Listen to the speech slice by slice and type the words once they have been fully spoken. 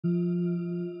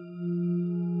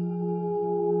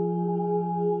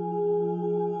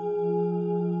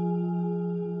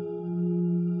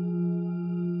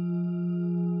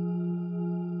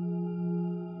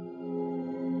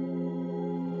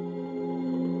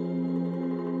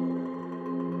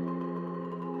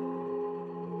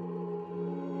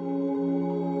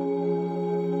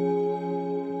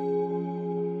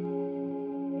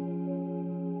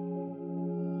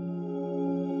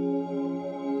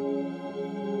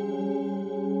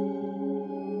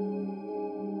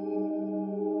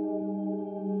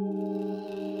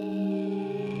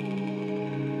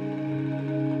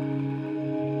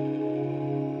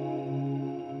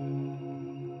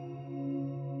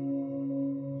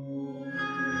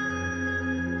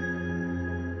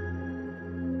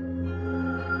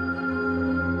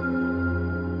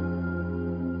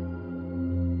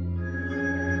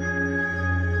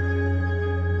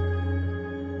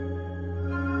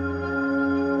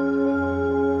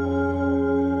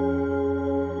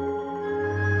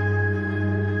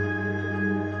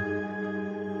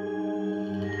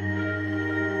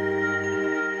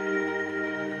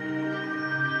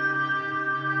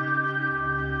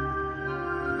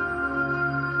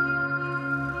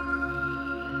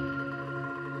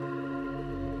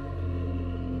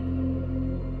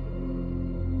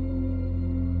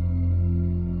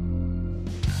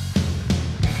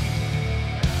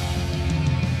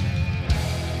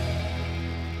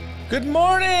Good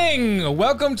morning!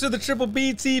 Welcome to the Triple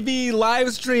B TV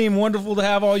live stream. Wonderful to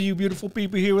have all you beautiful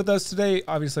people here with us today.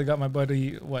 Obviously, I got my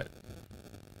buddy,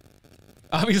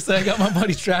 Obviously, I got my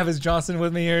buddy Travis Johnson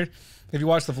with me here. If you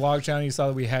watched the vlog channel, you saw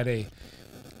that we had a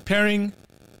pairing,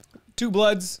 two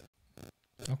bloods.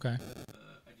 Okay. I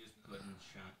just put in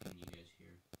shot. Can you guys hear?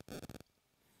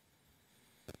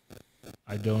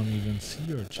 I don't even see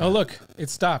your chat. Oh, look, it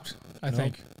stopped. I Nope.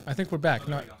 think. I think we're back.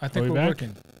 No, I think Are we we're back?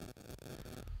 working.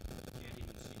 Can't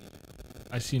even see anything.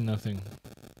 I see nothing.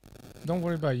 Don't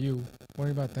worry about you.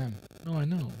 Worry about them. No, I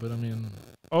know, but I mean...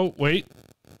 Oh, wait.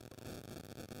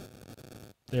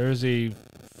 There is a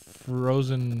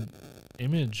frozen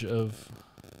image of...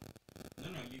 No,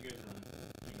 you guys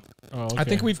are on. Oh, okay. I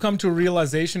think we've come to a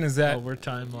realization is that we're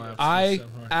time-lapse. I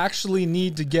actually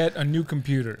need to get a new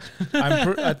computer.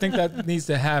 I think that needs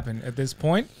to happen at this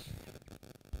point.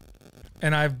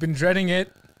 And I've been dreading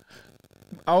it.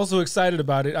 Also excited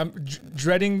about it. I'm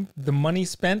dreading the money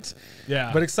spent, Yeah.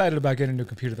 but excited about getting a new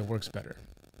computer that works better.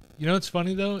 You know what's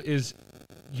funny, though, is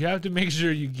you have to make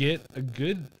sure you get a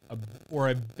good or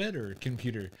a better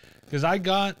computer. Because I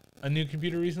got a new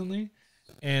computer recently,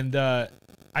 and I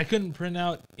couldn't print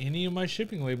out any of my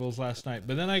shipping labels last night.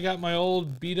 But then I got my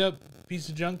old beat-up piece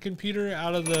of junk computer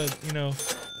out of the,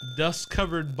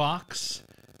 dust-covered box,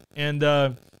 and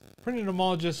printed them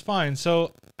all just fine.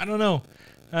 So, I don't know.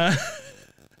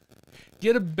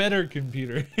 Get a better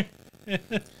computer.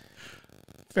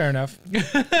 Fair enough.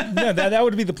 Yeah, that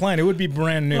would be the plan. It would be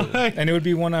brand new, and it would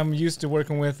be one I'm used to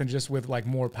working with, and just with like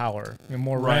more power,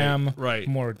 more RAM,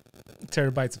 more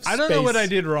terabytes of space. I don't know what I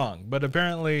did wrong, but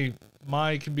apparently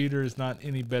my computer is not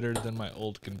any better than my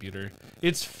old computer.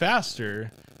 It's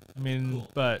faster. I mean, Cool.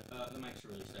 but The mic's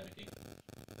really staticky.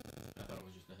 I thought it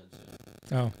was just a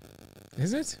headset. Oh,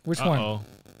 is it? Which one? It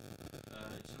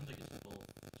sounds like it's both.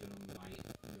 Give them mic.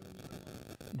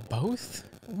 Both?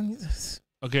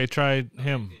 Okay, try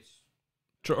him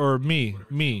or me.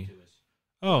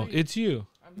 Oh, it's you.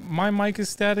 My mic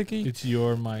is staticky. It's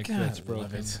your mic God, that's love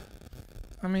broken. it.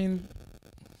 I mean,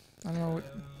 I don't know.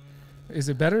 Is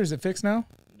it better? Is it fixed now?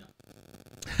 No.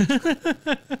 I'm just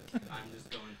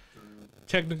going through,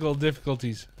 Technical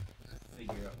difficulties.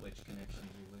 figure out which connections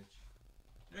are which.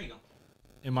 There you go.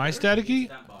 Am I staticky?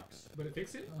 That box. But it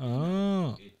fixed it?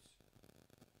 Oh, It's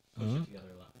push it together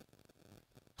a lot.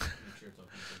 Make sure it's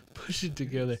open. push it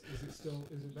together. Is it still?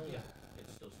 Is it better? Yeah,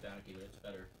 it's still staticky, but it's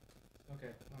better.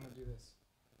 Okay, I'm gonna do this.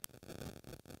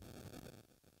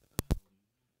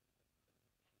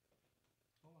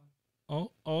 Hold on.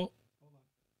 Oh. Hold on.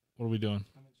 What are we doing? I'm in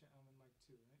mic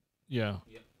 2, right? Yeah. Yep.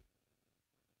 Just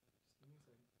give me a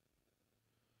second.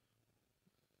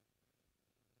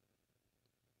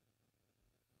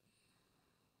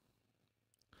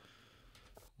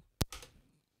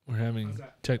 We're having How's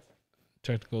that?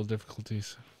 technical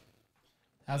difficulties.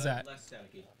 How's that? Less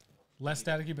staticky. Less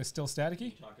staticky, but still staticky?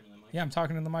 You talking to the mic? Yeah, I'm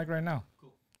talking in the mic right now.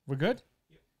 Cool. We're good?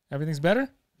 Yep. Everything's better?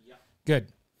 Yeah.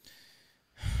 Good.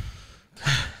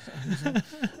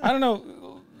 I don't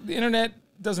know. The internet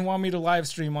doesn't want me to live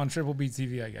stream on Triple B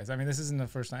TV, I guess. I mean, this isn't the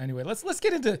first time. Anyway, let's talk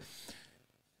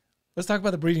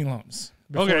about the breeding loans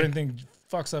before Okay. anything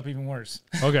fucks up even worse.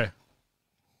 Okay.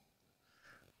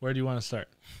 Where do you want to start?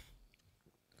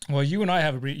 Well, you and I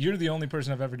have you're the only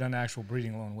person I've ever done an actual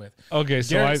breeding loan with. Okay,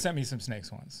 so Garrett sent me some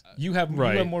snakes once. You have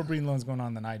Right. more breeding loans going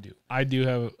on than I do. I do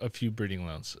have a few breeding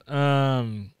loans.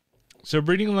 So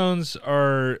breeding loans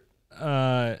are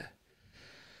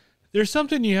there's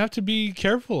something you have to be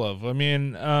careful of. I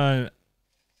mean,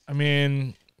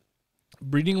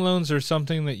 breeding loans are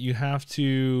something that you have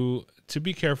to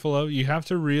be careful of. You have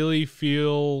to really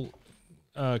feel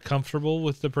comfortable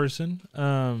with the person.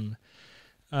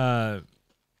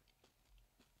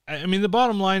 I mean, the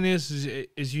bottom line is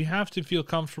you have to feel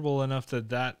comfortable enough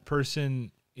that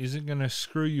person isn't going to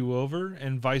screw you over,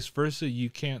 and vice versa. You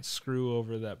can't screw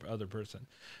over that other person.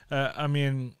 I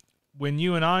mean, when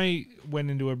you and I went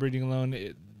into a breeding loan,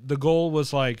 the goal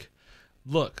was like,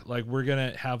 look, like we're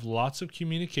going to have lots of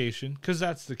communication, because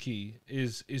that's the key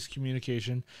is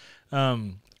communication.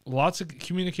 Lots of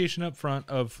communication up front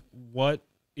of what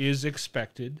is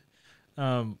expected.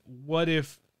 What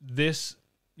if this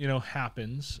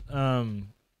happens, and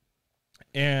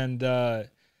that's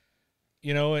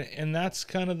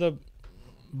kind of the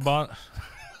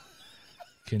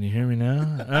can you hear me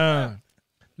now?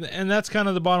 And that's kind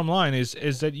of the bottom line is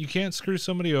that you can't screw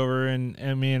somebody over, and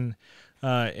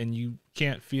you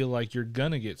can't feel like you're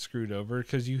gonna get screwed over,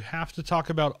 because you have to talk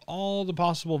about all the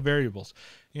possible variables.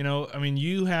 I mean,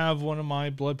 you have one of my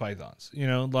blood pythons,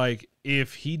 like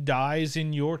if he dies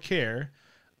in your care,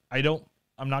 I don't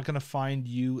not gonna find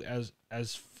you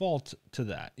as fault to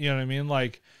that. You know what I mean?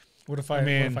 Like, What if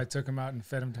I took him out and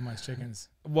fed him to my chickens?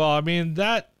 well, I mean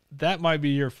that might be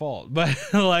your fault, but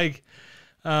like,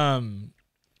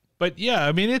 but yeah,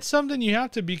 I mean it's something you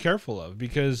have to be careful of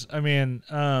because I mean,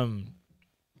 you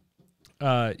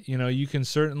know, you can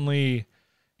certainly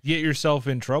get yourself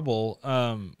in trouble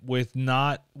with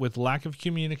lack of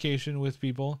communication with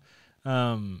people.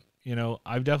 You know,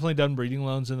 I've definitely done breeding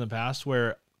loans in the past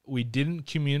where we didn't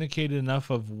communicate enough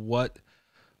of what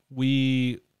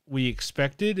we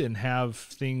expected and have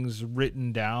things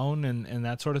written down and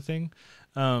that sort of thing.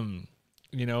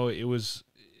 You know, it was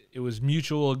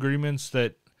mutual agreements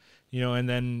that, you know, and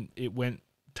then it went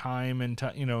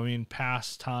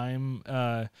past time,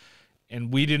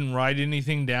 and we didn't write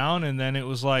anything down. And then it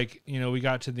was like, you know, we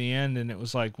got to the end and it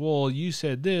was like, well, you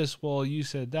said this, well, you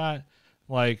said that.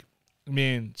 Like, I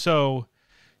mean, so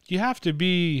you have to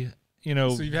be, you know,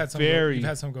 So you've had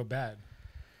some go bad.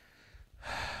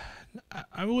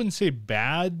 I wouldn't say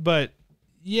bad, but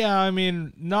yeah, I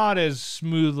mean, not as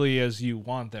smoothly as you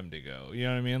want them to go. You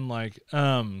know what I mean? Like,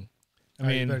 I mean,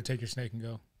 you better take your snake and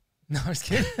go. No, I'm just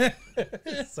kidding.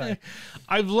 Sorry.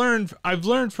 I've learned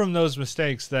from those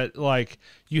mistakes that like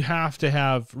you have to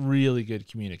have really good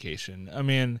communication. I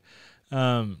mean,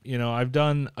 you know, I've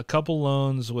done a couple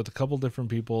loans with a couple different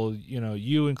people, you know,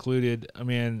 you included. I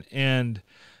mean, and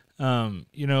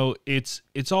you know,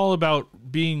 it's all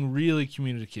about being really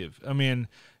communicative. I mean,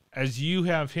 as you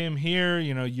have him here,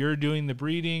 you know, you're doing the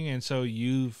breeding, and so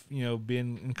you've, you know,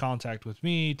 been in contact with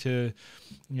me to,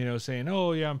 you know, saying,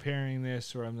 oh yeah, I'm pairing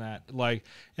this or I'm that. Like,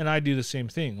 and I do the same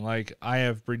thing. Like, I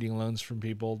have breeding loans from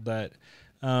people that,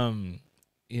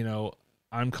 you know,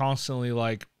 I'm constantly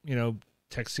like, you know,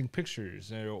 texting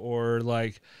pictures or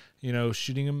like, you know,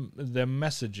 shooting them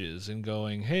messages and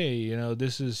going, hey, you know,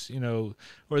 this is, you know,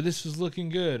 or this is looking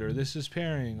good, or this is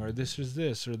pairing, or this is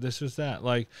this, or this is that.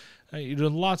 Like, you know,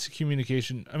 lots of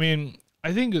communication. I mean,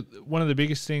 I think one of the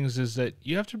biggest things is that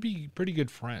you have to be pretty good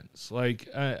friends. Like,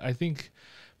 I think,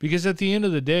 because at the end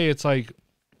of the day, it's like,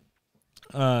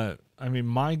 I mean,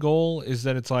 my goal is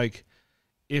that it's like,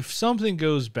 if something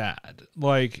goes bad,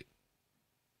 like,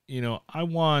 you know, I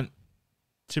want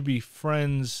to be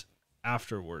friends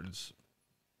afterwards,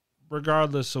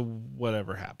 regardless of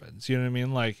whatever happens. You know what I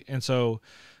mean? Like, and so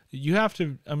you have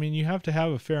to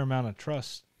have a fair amount of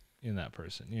trust in that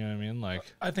person. You know what I mean? Like,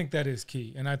 I think that is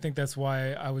key, and I think that's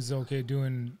why I was okay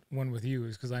doing one with you,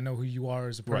 is because I know who you are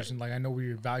as a person. Right. Like, I know where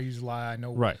your values lie. I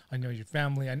know, right. I know your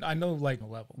family. I know, like, a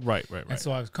level. Right. And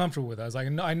so I was comfortable with it. I was like,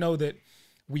 I know that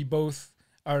we both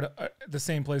are at the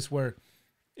same place where,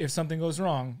 if something goes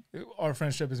wrong, our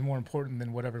friendship is more important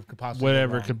than whatever could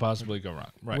possibly go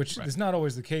wrong. Right. Which is not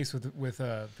always the case with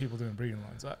people doing breeding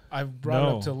loans. I've brought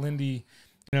it up to Lindy.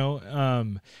 You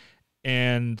know,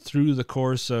 and through the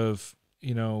course of,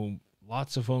 you know,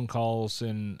 lots of phone calls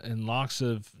and lots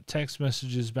of text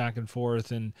messages back and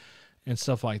forth and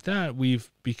stuff like that,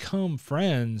 we've become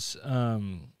friends.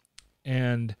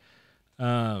 And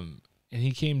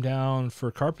he came down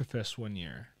for Carpet Fest one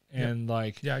year. And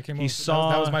like, yeah, I came. He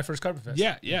saw that was my first Carpet Fest.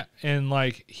 Yeah, and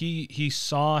like he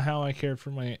saw how I cared for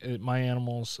my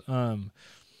animals, and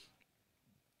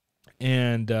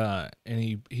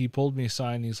he pulled me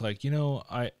aside and he's like, you know,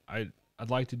 I'd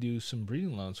like to do some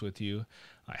breeding loans with you.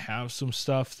 I have some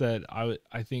stuff that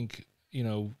I think, you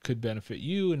know, could benefit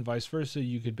you, and vice versa.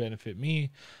 You could benefit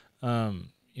me. You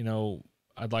know,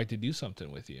 I'd like to do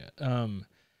something with you.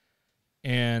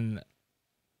 And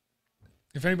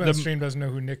if anybody on the stream doesn't know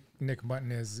who Nick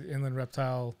Mutton is, Inland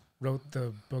Reptile wrote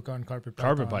the book on carpet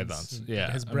pythons.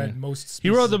 Yeah, has bred most species. He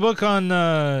wrote the book on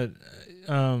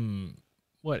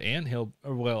what, anthill,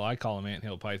 or well, I call them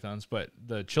anthill pythons, but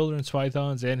the children's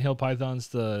pythons, anthill pythons,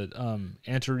 the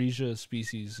Antaresia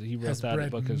species. He wrote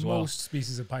that book as well. Most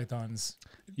species of pythons.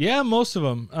 Yeah, most of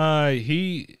them.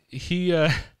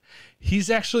 He's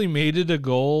actually made it a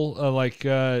goal,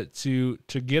 to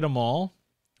get them all.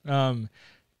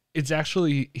 It's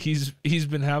actually, he's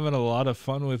been having a lot of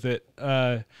fun with it,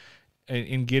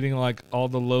 in getting like all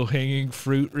the low hanging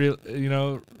fruit, you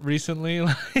know, recently.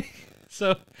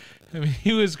 So, I mean,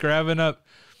 he was grabbing up,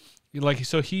 like,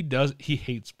 so he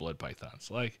hates blood pythons.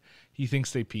 Like, he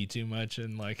thinks they pee too much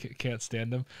and like can't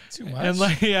stand them. Too much. And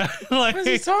like, yeah, like, what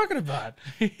is he talking about?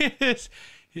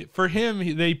 For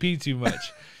him, they pee too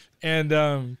much,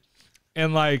 and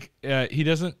like,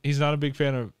 he's not a big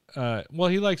fan of. Well,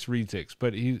 he likes retics,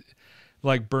 but he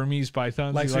like Burmese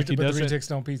pythons. But the retics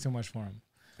don't pee too much for him.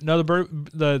 No, the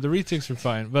retics are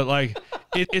fine, but like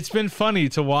it's been funny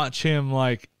to watch him,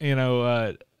 like, you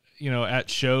know, at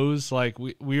shows. Like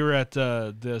we were at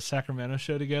the Sacramento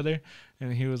show together,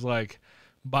 and he was like,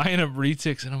 buying up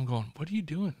retics, and I'm going, what are you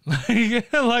doing?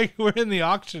 Like we're in the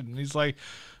auction, and he's like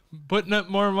putting up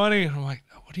more money, and I'm like,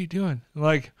 what are you doing?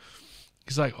 Like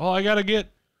he's like, oh, I gotta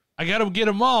get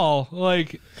them all.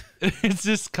 Like it's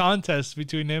this contest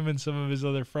between him and some of his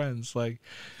other friends. Like,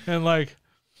 and like,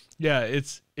 yeah,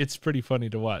 it's pretty funny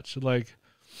to watch. Like,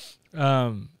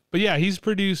 but yeah, he's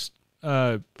produced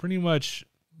pretty much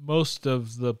most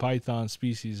of the python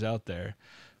species out there.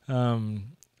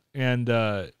 And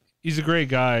he's a great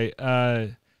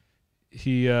guy.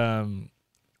 He,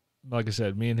 like I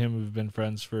said, me and him have been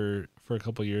friends for a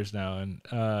couple of years now. And,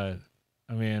 I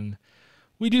mean,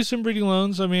 we do some breeding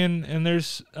loans. I mean, and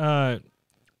there's, and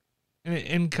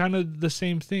kind of the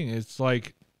same thing. It's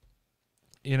like,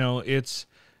 you know, it's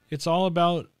all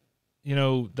about, you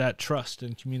know, that trust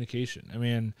and communication. I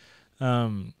mean,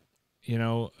 you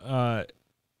know,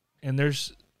 and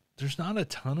there's not a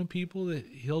ton of people that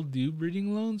he'll do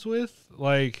breeding loans with,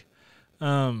 like,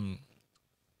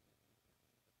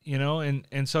 you know,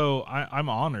 and so I'm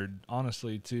honored,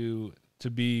 honestly, to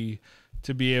be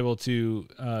able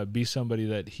to be somebody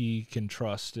that he can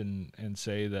trust and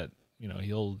say that, you know,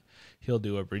 he'll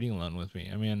do a breeding loan with me.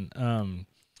 I mean,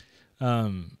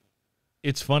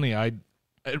 it's funny.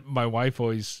 My wife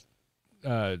always,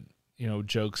 you know,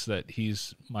 jokes that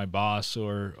he's my boss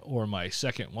or my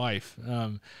second wife,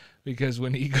 because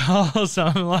when he calls,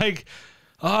 I'm like,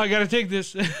 oh, I gotta take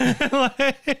this,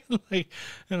 like,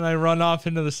 and I run off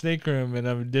into the snake room, and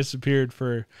I've disappeared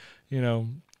for, you know,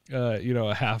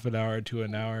 a half an hour to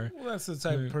an hour. Well, that's the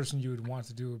type of person you would want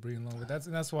to do a breeding loan with.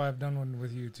 That's why I've done one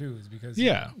with you too, is because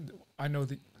I know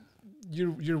that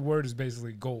your word is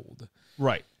basically gold,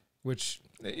 right? Which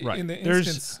right. in the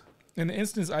instance,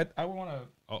 I want to.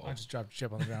 I just dropped a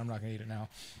chip on the ground. I'm not gonna eat it now.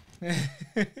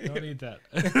 Don't eat that.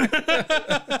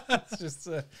 It's just.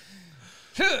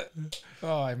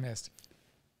 Oh, I missed.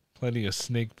 Plenty of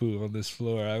snake poo on this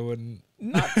floor. I wouldn't.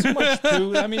 Not too much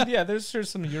poo. I mean, yeah, there's sure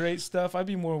some urate stuff. I'd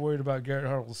be more worried about Garrett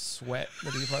Harwell's sweat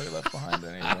that he probably left behind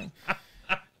than anything.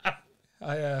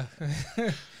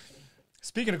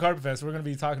 Speaking of Carpet Fest, we're going to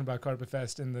be talking about Carpet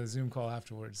Fest in the Zoom call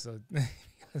afterwards. So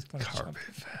Carpet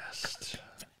Fest.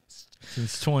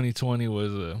 Since 2020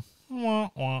 was a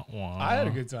I had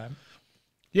a good time.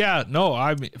 Yeah, no,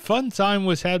 I mean, fun time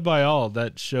was had by all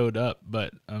that showed up,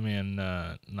 but I mean,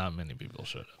 not many people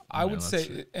showed up. I would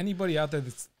say anybody out there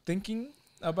that's thinking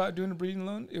about doing a breeding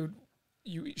loan,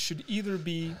 you should either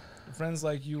be friends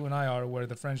like you and I are, where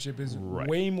the friendship is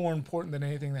way more important than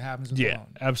anything that happens with the loan.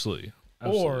 Absolutely.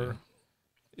 Or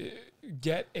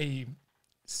get a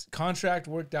contract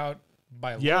worked out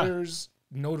by lawyers,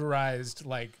 notarized,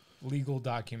 like legal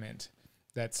document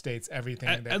that states everything.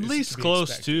 At least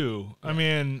close to. Yeah. I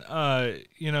mean,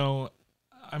 you know,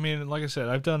 I mean, like I said,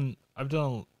 I've done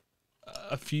a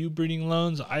few breeding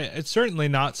loans. It's certainly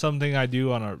not something I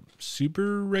do on a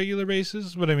super regular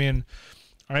basis, but I mean,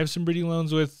 I have some breeding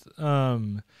loans with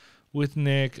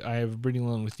Nick. I have a breeding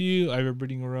loan with you. I have a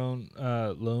breeding loan.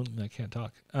 I can't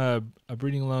talk. A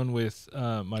breeding loan with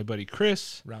my buddy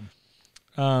Chris.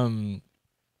 He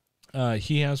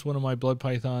has one of my blood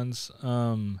pythons.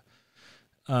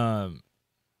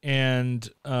 And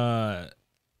I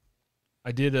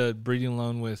did a breeding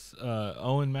loan with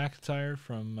Owen McIntyre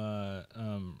from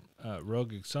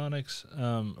Rogue Exotics,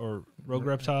 or Rogue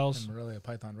Reptiles. And Morelia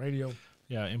Python Radio.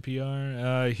 Yeah,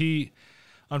 NPR. He,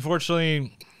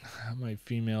 unfortunately, my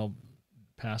female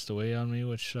passed away on me,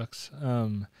 which sucks.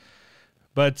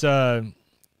 But yeah,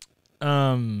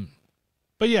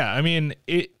 I mean,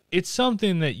 it's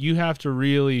something that you have to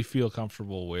really feel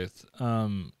comfortable with.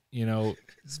 You know,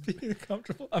 speaking of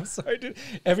comfortable, I'm sorry, dude.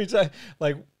 Every time,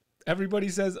 like, everybody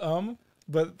says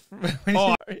but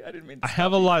I didn't mean to. I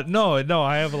have a lot. No,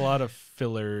 I have a lot of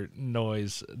filler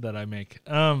noise that I make.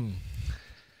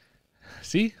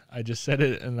 See, I just said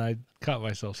it and I caught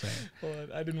myself saying it. Hold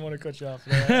on, I didn't want to cut you off.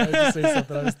 I was just say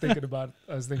something. I was thinking about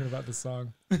the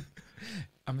song.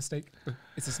 I'm a snake.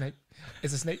 It's a snake.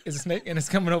 It's a snake. It's a snake, and it's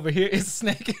coming over here. It's a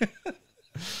snake.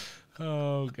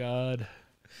 Oh God.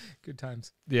 Good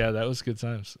times. Yeah, that was good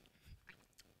times.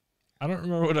 I don't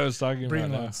remember what I was talking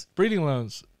about. Breeding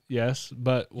loans. Yes,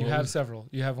 but you have several.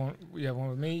 You have one. You have one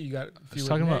with me. You got a few.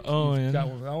 Talking with about Nick. Owen. You got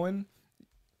one with Owen.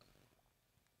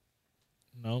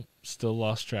 Nope, still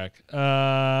lost track.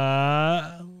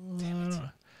 Damn it.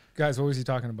 Guys, what was he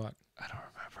talking about? I don't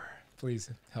remember. Please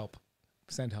help.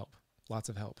 Send help. Lots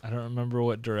of help. I don't remember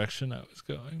what direction I was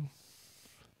going.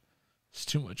 It's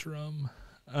too much rum.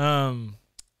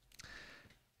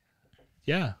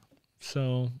 Yeah.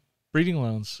 So breeding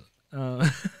loans.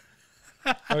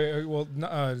 Okay, well,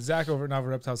 Zach over at Nava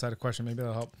Reptiles had a question. Maybe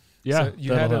that'll help. Yeah, So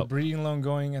you had that'll a help. breeding loan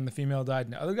going and the female died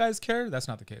and other guys care? That's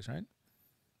not the case, right?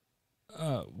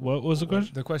 What was the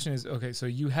question? The question is, okay, so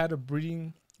you had a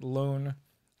breeding loan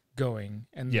going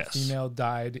and Yes. the female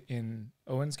died in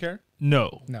Owen's care?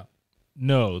 No. No.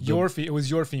 No. It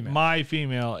was your female. My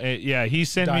female. Yeah, he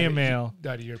sent me a mail.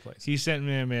 Died at your place. He sent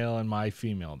me a mail and my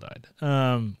female died,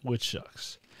 which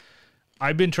sucks.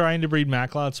 I've been trying to breed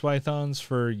Macklot's pythons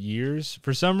for years.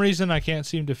 For some reason, I can't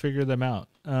seem to figure them out.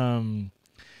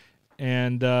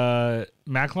 And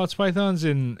Macklot's pythons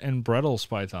and Brettle's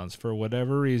pythons, for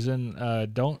whatever reason,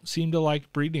 don't seem to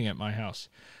like breeding at my house.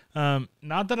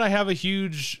 Not that I have a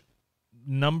huge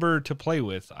number to play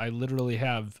with. I literally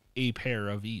have a pair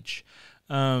of each.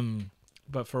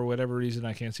 But for whatever reason,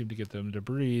 I can't seem to get them to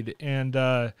breed. And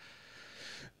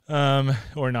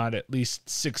or not at least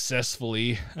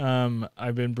successfully.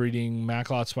 I've been breeding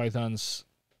Macklot's pythons.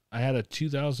 I had a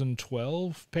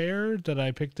 2012 pair that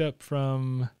I picked up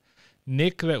from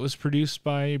Nick that was produced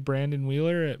by Brandon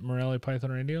Wheeler at Morelia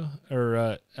Python Radio.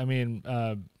 Morelia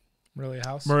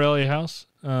House. Morelia House.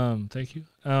 Thank you.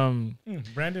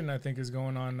 Brandon, I think, is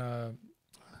going on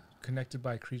Connected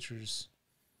by Creatures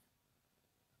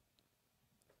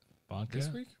this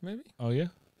week, maybe? Oh, yeah.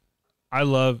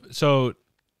 So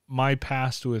my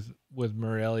past with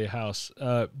Morelia House,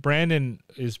 Brandon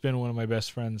has been one of my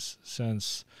best friends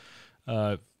since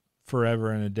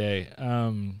forever and a day.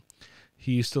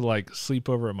 He used to like sleep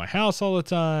over at my house all the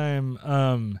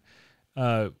time.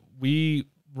 We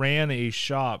ran a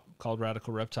shop called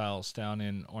Radical Reptiles down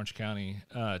in Orange County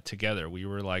together. We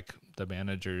were like the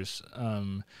managers.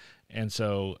 And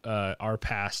so our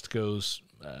past goes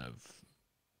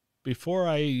before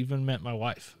I even met my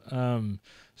wife.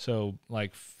 So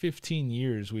like 15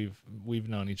 years we've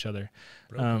known each other.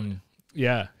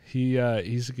 Yeah,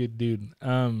 he's a good dude.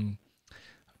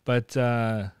 But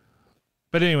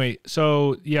anyway,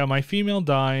 so yeah, my female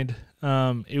died.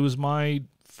 It was my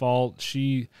fault.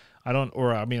 I don't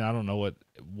know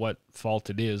what fault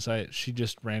it is. She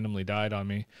just randomly died on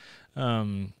me.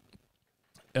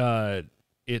 It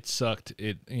sucked.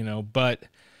 But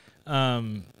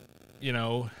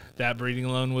that breeding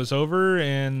loan was over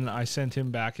and I sent him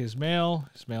back his male.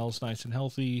 His male's nice and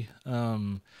healthy.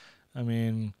 It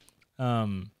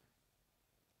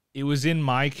was in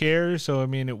my care. So,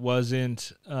 it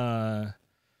wasn't,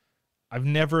 I've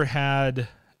never had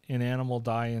an animal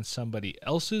die in somebody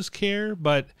else's care,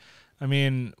 but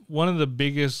one of the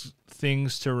biggest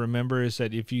things to remember is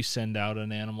that if you send out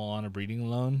an animal on a breeding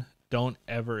loan, don't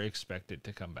ever expect it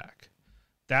to come back.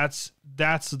 That's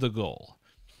the goal.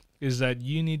 Is that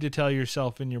you need to tell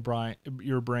yourself in your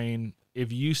brain,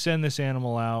 if you send this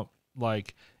animal out,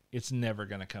 like it's never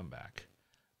going to come back.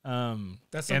 And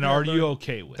are you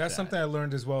okay with that? That's something I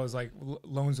learned as well as like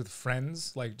loans with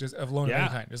friends, like just a loan of any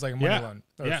kind. Just like a money loan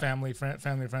or family and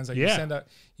friends. Like you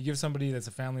give somebody that's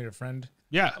a family or friend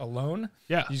a loan.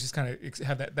 Yeah. You just kind of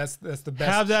have that. That's the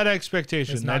best. Have that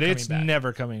expectation that it's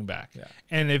never coming back. Yeah.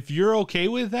 And if you're okay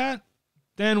with that,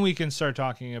 then we can start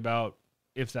talking about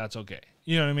if that's okay.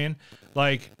 You know what I mean?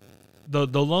 Like the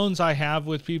loans I have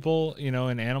with people,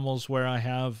 and animals where I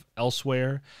have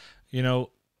elsewhere,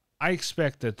 I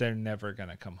expect that they're never going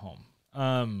to come home.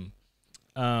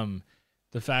 The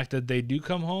fact that they do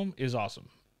come home is awesome.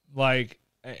 Like,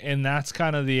 and that's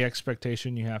kind of the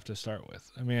expectation you have to start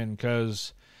with.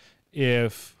 Because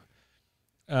if,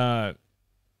 I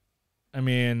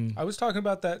was talking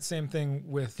about that same thing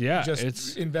with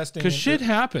it's investing. Because shit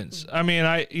happens.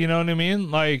 You know what I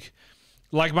mean? Like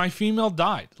my female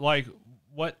died. Like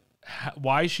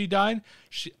why she died?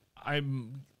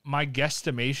 My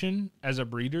guesstimation as a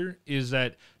breeder is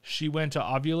that she went to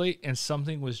ovulate and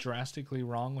something was drastically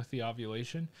wrong with the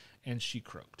ovulation and she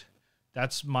croaked.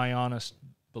 That's my honest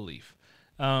belief.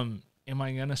 Am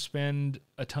I going to spend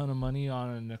a ton of money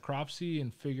on a necropsy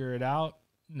and figure it out?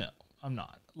 No, I'm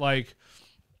not. Like,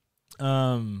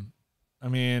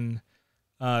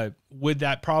 would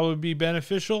that probably be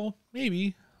beneficial?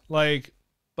 Maybe. Like,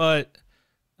 but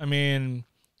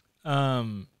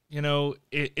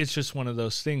it's just one of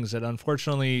those things that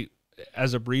unfortunately,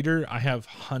 as a breeder, I have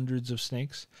hundreds of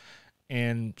snakes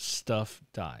and stuff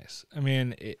dies.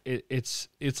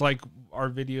 It's like our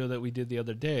video that we did the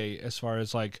other day as far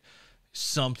as like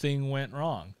something went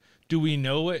wrong. Do we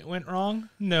know it went wrong?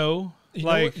 No. You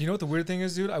know what the weird thing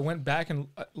is, dude? I went back and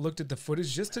looked at the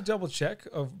footage just to double check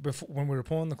of before when we were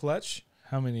pulling the clutch.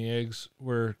 How many eggs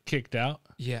were kicked out?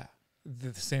 Yeah.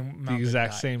 The same amount. The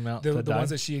exact same amount. The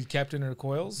ones that she had kept in her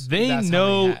coils.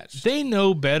 They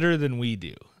know better than we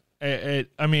do.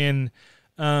 And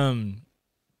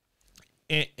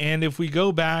if we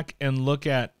go back and look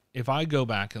at, if I go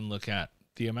back and look at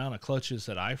the amount of clutches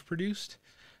that I've produced,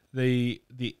 the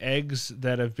eggs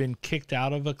that have been kicked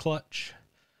out of a clutch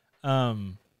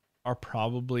are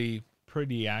probably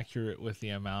pretty accurate with the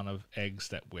amount of eggs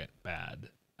that went bad.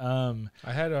 I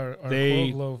had our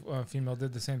they- Glow female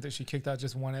did the same thing. She kicked out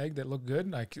just one egg that looked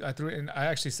good. I threw it in. I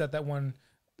actually set that one,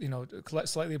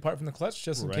 slightly apart from the clutch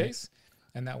just in Right. case.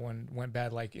 And that one went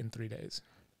bad like in 3 days.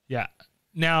 Yeah.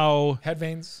 Now, Head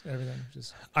veins, everything.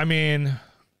 Just I mean,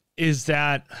 is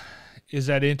that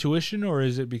intuition, or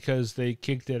is it because they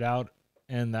kicked it out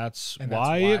and that's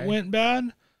why it went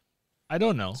bad? I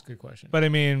don't know. that's a good question. But I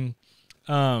mean,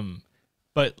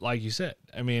 but like you said,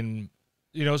 I mean,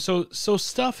 so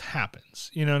stuff happens,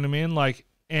 you know what I mean? Like,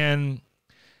 and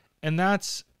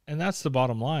that's the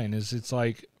bottom line is it's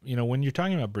like, when you're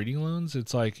talking about breeding loans,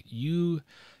 it's like you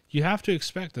have to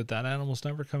expect that animal's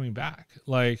never coming back.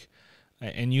 Like,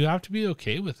 and you have to be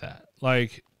okay with that.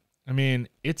 Like, I mean,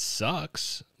 it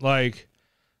sucks. Like,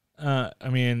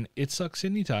 it sucks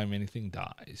anytime anything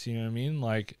dies, you know what I mean?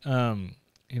 Like,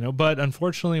 but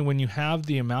unfortunately when you have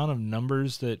the amount of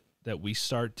numbers that we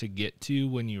start to get to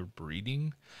when you're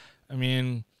breeding, I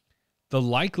mean, the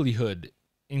likelihood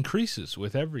increases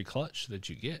with every clutch that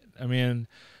you get. I mean,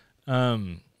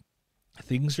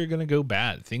 things are going to go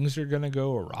bad. Things are going to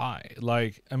go awry.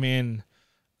 Like, I mean,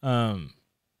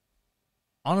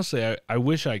 honestly, I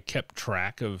wish I kept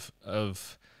track of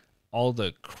all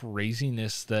the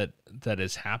craziness that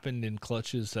has happened in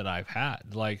clutches that I've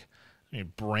had. Like, I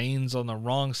mean, brains on the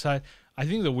wrong side. I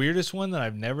think the weirdest one that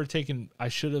I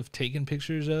should have taken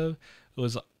pictures of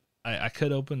was I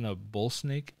cut open a bull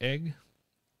snake egg,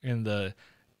 and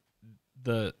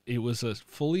it was a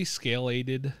fully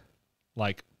scalated,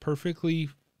 like perfectly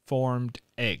formed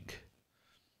egg.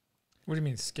 What do you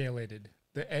mean scalated?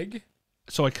 The egg?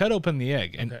 So I cut open the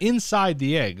egg, and Okay. inside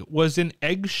the egg was an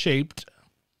egg-shaped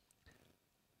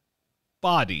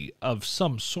body of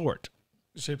some sort.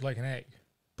 Shaped like an egg.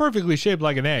 Perfectly shaped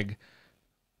like an egg,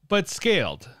 but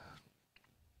scaled.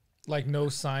 Like no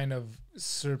sign of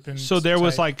serpent. So there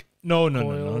was type like no.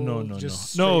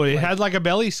 just No, straight, it like- had like a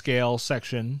belly scale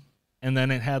section, and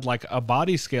then it had like a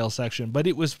body scale section, but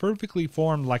it was perfectly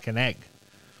formed like an egg.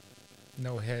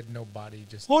 no head, no body,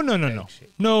 just Oh no, egg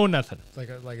shape. no, nothing. Like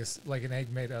an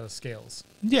egg made out of scales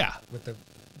Yeah, with the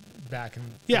back and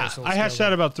yeah. dorsal I hatched scales.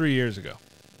 that about 3 years ago.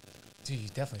 Dude, you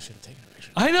definitely should have taken a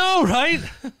picture. I know, right?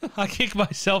 I kick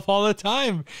myself all the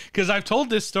time because I've told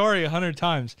this story 100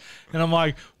 times, and I'm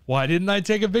like, why didn't I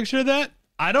take a picture of that?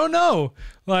 I don't know.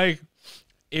 Like,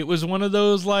 it was one of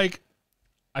those, like,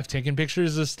 I've taken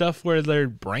pictures of stuff where their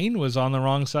brain was on the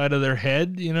wrong side of their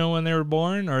head, when they were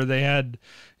born, or they had,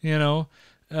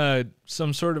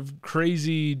 some sort of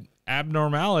crazy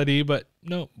abnormality. But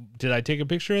no, did I take a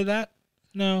picture of that?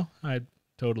 No, I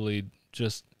totally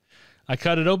just, I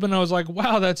cut it open. I was like,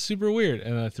 wow, that's super weird.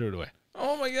 And I threw it away.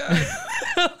 Oh my god!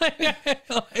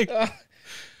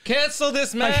 Cancel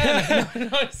this man.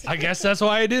 I guess that's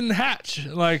why I didn't hatch.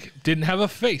 Like, didn't have a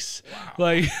face.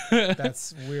 Like,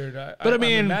 That's weird. But I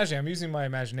mean- I'm using my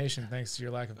imagination thanks to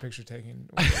your lack of picture taking.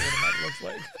 What it might look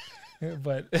like,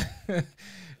 but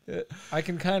I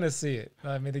can kind of see it.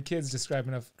 I mean, the kids describe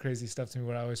enough crazy stuff to me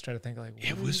where I always try to think like, what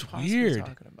It are you was possibly weird.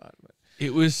 Talking about? But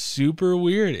it was super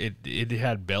weird. It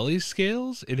had belly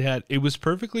scales. It was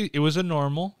a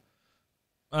normal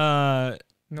normal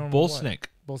bull what? snake.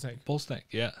 Bull snake.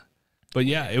 Yeah. But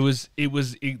yeah, it was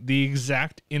the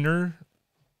exact inner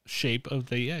shape of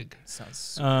the egg. Sounds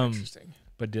super interesting.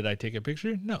 But did I take a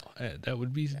picture? No. That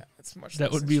would be Yeah, it's much.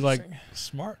 that less would be like interesting.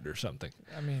 smart or something.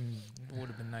 I mean, it would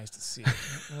have been nice to see it.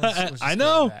 Let's just I go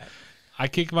know. with that. I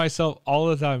kick myself all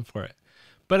the time for it.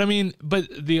 But I mean,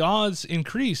 the odds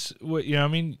increase.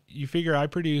 You figure I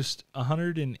produced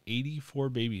 184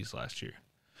 babies last year,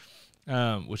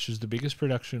 which is the biggest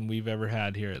production we've ever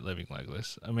had here at Living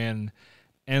Legless. I mean,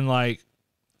 there's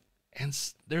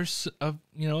a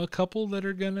couple that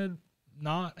are gonna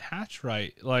not hatch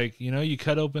right. Like, you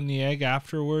cut open the egg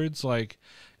afterwards, I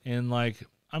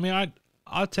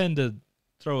tend to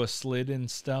throw a slit in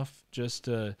stuff just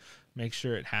to make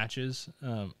sure it hatches.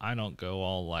 I don't go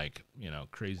all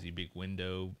crazy big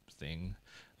window thing.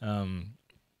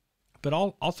 But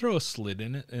I'll throw a slit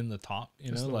in it in the top,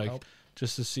 Just a little help.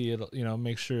 just to see it,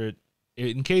 make sure it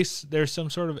in case there's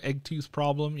some sort of egg tooth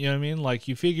problem, you know what I mean? Like,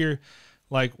 you figure,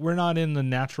 like, we're not in the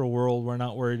natural world. We're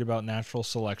not worried about natural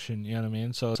selection, you know what I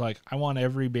mean? So it's like, I want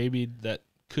every baby that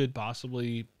could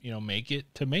possibly, make it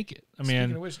to make it. I Speaking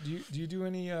mean, of which, do you do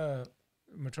any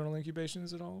maternal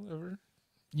incubations at all ever?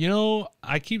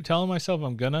 I keep telling myself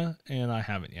I'm gonna, and I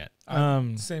haven't yet.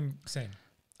 Same.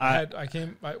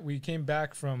 We came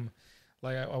back from,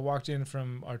 I walked in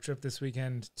from our trip this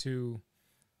weekend to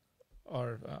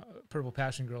our purple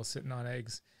passion girl sitting on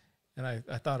eggs, and I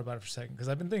thought about it for a second because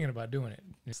I've been thinking about doing it.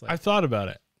 It's like, I thought about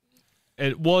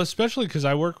it. Well, especially because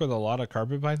I work with a lot of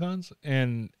carpet pythons,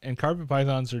 and carpet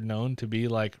pythons are known to be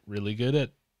like really good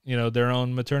at their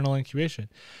own maternal incubation.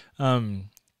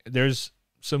 There's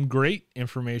some great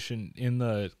information in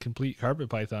the Complete Carpet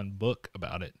Python book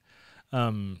about it,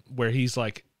 where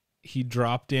he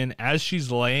dropped in as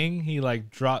she's laying.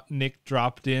 Nick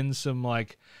dropped in some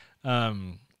like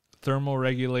thermal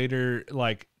regulator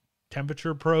like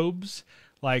temperature probes,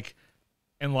 and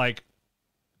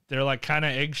they're like kind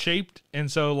of egg shaped,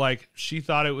 and so like she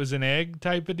thought it was an egg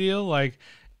type of deal. Like,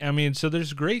 I mean, so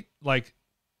there's great like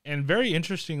and very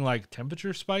interesting like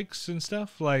temperature spikes and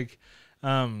stuff. Like,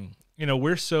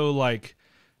 we're so like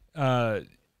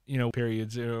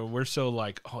periods. We're so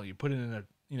like, oh, you put it in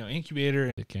a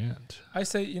incubator. It can't. I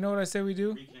say, you know what I say we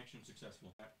do? Reconnection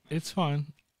successful. It's fine.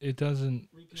 It doesn't.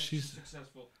 Reconnection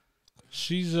successful.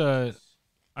 She's I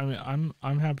mean,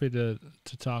 I'm happy to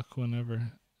talk whenever.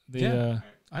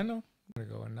 I know. I'm gonna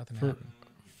go and nothing For- happened.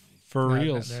 For Not-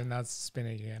 reals. They're not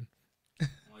spinning again.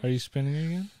 Are you spinning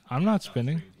again? I'm not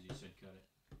spinning. You said cut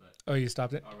it, but Oh, you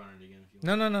stopped it? I'll run it again if you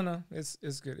want. No.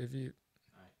 It's good if you.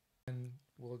 Alright. And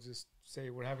we'll just say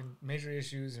we're having major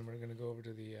issues, and we're gonna go over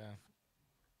to the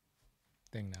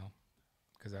thing now,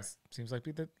 because that seems like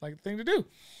the thing to do.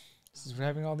 Since we're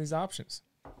having all these options,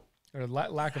 or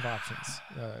lack of options,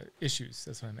 issues.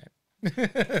 That's what I meant.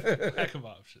 Heck of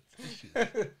options.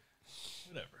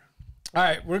 Whatever. All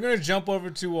right, we're going to jump over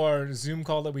to our Zoom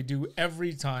call that we do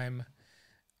every time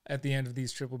at the end of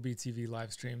these Triple B TV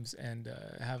live streams, and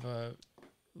have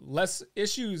less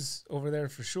issues over there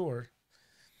for sure.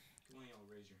 Can we all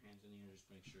raise your hands in the air just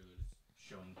to make sure that it's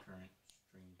showing current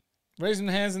stream? Raising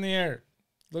the hands in the air.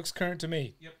 Looks current to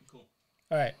me. Yep, cool.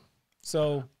 All right,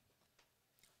 so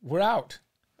we're out.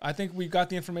 I think we got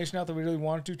the information out that we really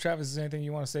wanted to. Travis, is there anything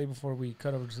you want to say before we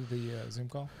cut over to the Zoom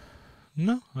call?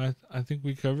 No, I think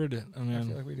we covered it. I I mean,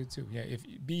 feel like we did too. Yeah, if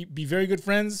be very good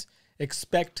friends,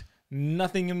 expect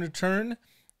nothing in return,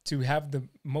 to have the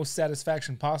most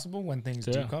satisfaction possible when things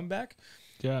do Yeah. come back.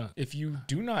 yeah. If you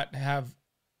do not have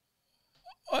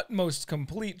utmost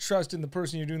complete trust in the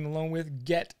person you're doing the loan with,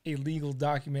 get a legal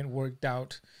document worked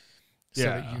out so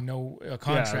that Yeah. you know a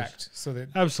contract, so that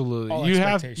Absolutely. all You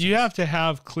expectations. have to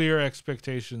have clear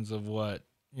expectations of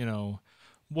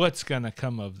what's going to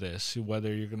come of this,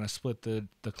 whether you're going to split the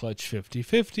clutch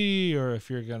 50-50 or if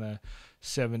you're going to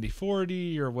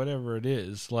 70-40 or whatever it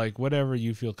is, like whatever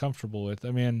you feel comfortable with.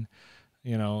 I mean,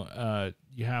 you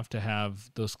have to have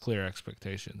those clear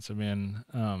expectations. I mean,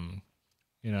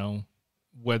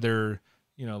 whether,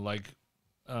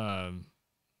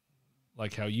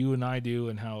 like how you and I do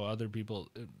and how other people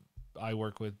I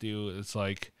work with do, it's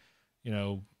like,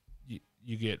 you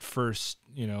get first,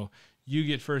 you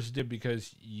get first dib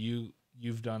because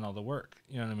you've done all the work.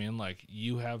 You know what I mean? Like,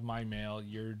 you have my male,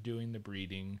 you're doing the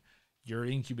breeding, you're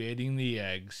incubating the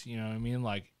eggs. You know what I mean?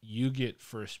 like, you get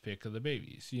first pick of the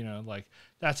babies. Like,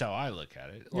 that's how I look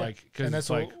at it. Yeah. Like, because and it's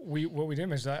that's like, what we did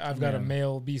mention. I've got a Yeah.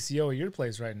 male BCO at your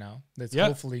place right now that's Yeah.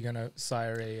 hopefully gonna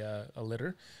sire a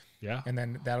litter, yeah, and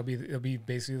then it'll be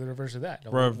basically the reverse of that.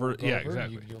 yeah, go over,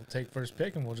 exactly. You'll take first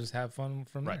pick, and we'll just have fun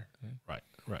from Right. there. Right.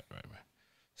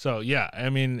 So yeah, I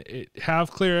mean, have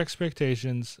clear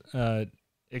expectations.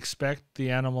 Expect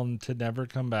the animal to never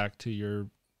come back to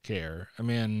your care. I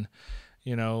mean,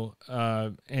 and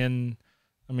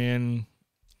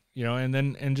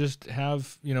just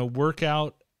have, work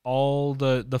out all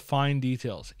the fine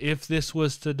details. If this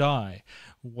was to die,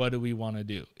 what do we want to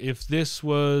do? If this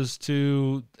was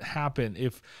to happen,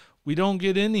 if we don't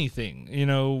get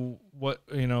anything, what,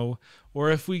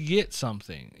 or if we get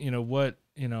something,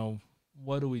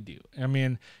 what do we do? I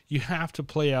mean, you have to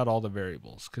play out all the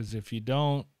variables, because if you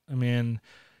don't, I mean,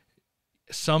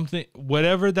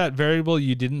 whatever that variable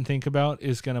you didn't think about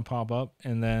is going to pop up,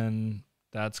 and then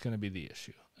that's going to be the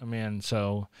issue. I mean,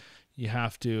 so you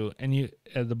have to, and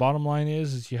the bottom line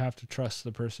is you have to trust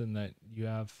the person that you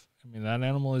have. I mean, that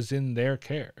animal is in their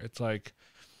care. It's like,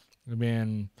 I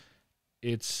mean,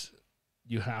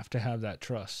 you have to have that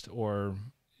trust, or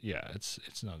yeah, it's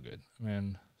no good. I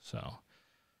mean, so.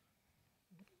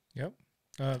 Yep.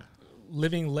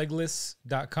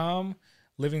 Livinglegless.com,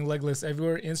 Living Legless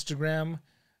everywhere, Instagram.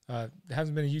 There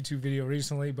hasn't been a YouTube video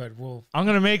recently, but I'm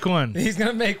gonna make one. he's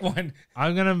gonna make one.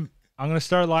 I'm gonna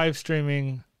start live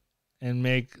streaming and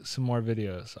make some more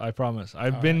videos. I promise.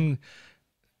 I've been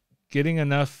getting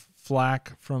enough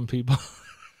flack from people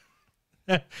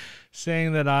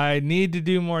saying that I need to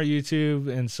do more YouTube,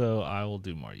 and so I will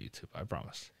do more YouTube. I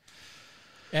promise.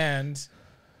 And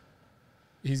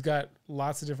He's got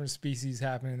lots of different species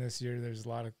happening this year. There's a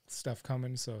lot of stuff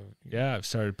coming. So Yeah, I've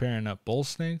started pairing up bull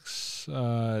snakes.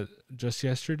 Just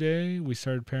yesterday, we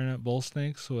started pairing up bull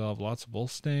snakes. So we'll have lots of bull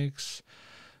snakes,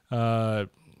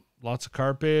 lots of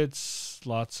carpets,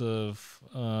 lots of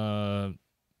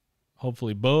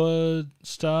hopefully boa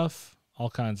stuff, all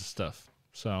kinds of stuff.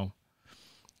 So,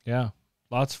 yeah,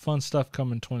 lots of fun stuff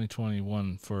coming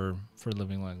 2021 for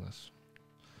Living Legless.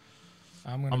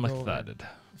 I'm excited.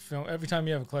 Film every time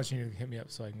you have a collection, you hit me up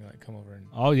so I can like come over and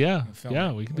Oh yeah, film yeah,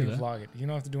 it. we can do that. Vlog it. You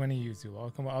don't have to do any YouTube.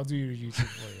 I'll do your YouTube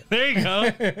for you. There you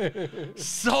go.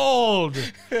 Sold.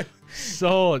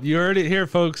 Sold. You heard it here,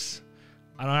 folks.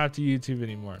 I don't have to YouTube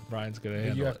anymore. Brian's gonna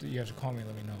handle You have it. to call me and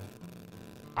let me know.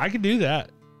 I can do that.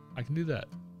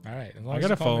 All right. As long I as got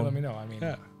you a call me, phone. let me know. I mean,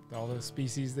 Yeah. all the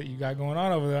species that you got going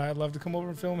on over there, I'd love to come over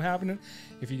and film happening.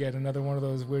 If you get another one of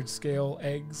those weird scale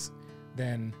eggs,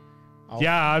 then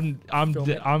I'm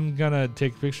gonna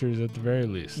take pictures at the very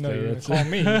least. No, you're gonna call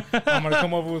me. I'm gonna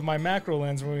come over with my macro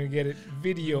lens. We're gonna get it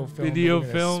video filmed. Video we're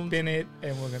gonna filmed. spin it,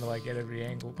 and we're gonna like get every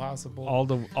angle possible. All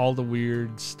the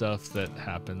weird stuff that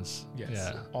happens. Yes.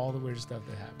 Yeah. All the weird stuff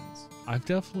that happens. I've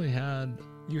definitely had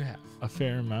You have, a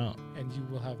fair amount. and you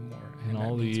will have more. In And that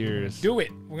all the means we're gonna years. do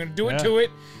it. We're gonna do it Yeah. to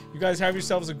it. You guys have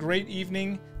yourselves a great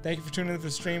evening. Thank you for tuning in for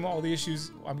the stream. All the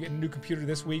issues. I'm getting a new computer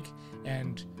this week,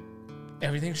 and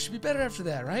everything should be better after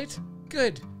that, right?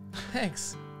 Good.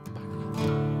 Thanks.